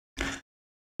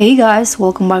Hey guys,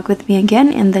 welcome back with me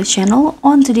again in the channel.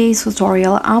 On today's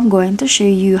tutorial, I'm going to show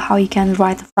you how you can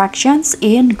write fractions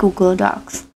in Google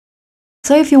Docs.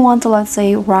 So if you want to, let's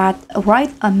say, write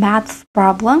a math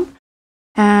problem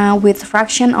with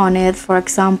fraction on it, for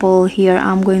example, here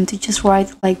I'm going to just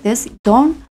write like this.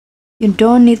 You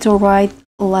don't need to write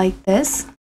like this.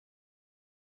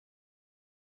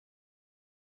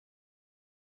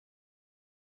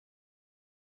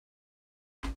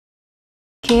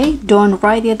 Okay, don't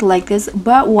write it like this,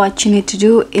 but what you need to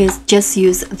do is just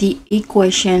use the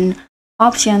equation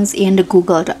options in the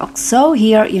Google Docs. So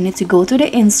here you need to go to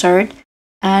the insert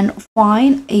and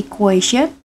find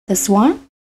equation, this one,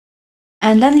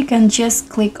 and then you can just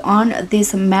click on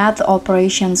this math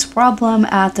operations problem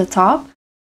at the top.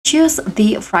 Choose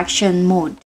the fraction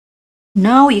mode.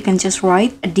 Now you can just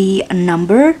write the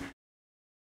number.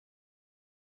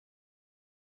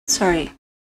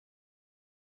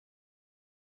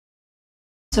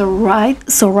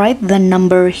 So write the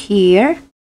number here.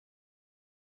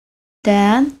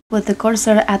 Then put the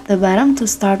cursor at the bottom to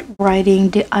start writing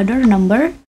the other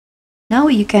number. Now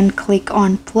you can click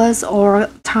on plus or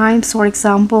times, for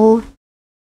example,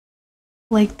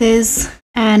 like this.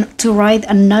 And to write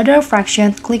another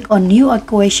fraction, click on new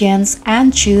equations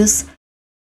and choose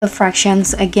the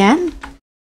fractions again,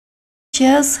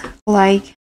 just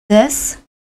like this,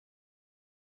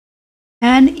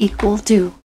 and equal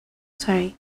to,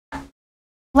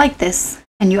 like this,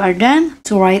 and you are done.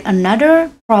 To write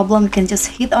another problem, you can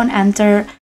just hit on enter,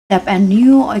 tap a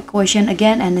new equation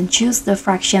again, and then choose the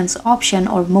fractions option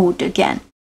or mode again.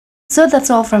 So that's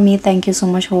all from me. Thank you so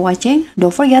much for watching.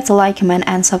 Don't forget to like, comment,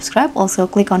 and subscribe. Also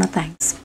click on the thanks.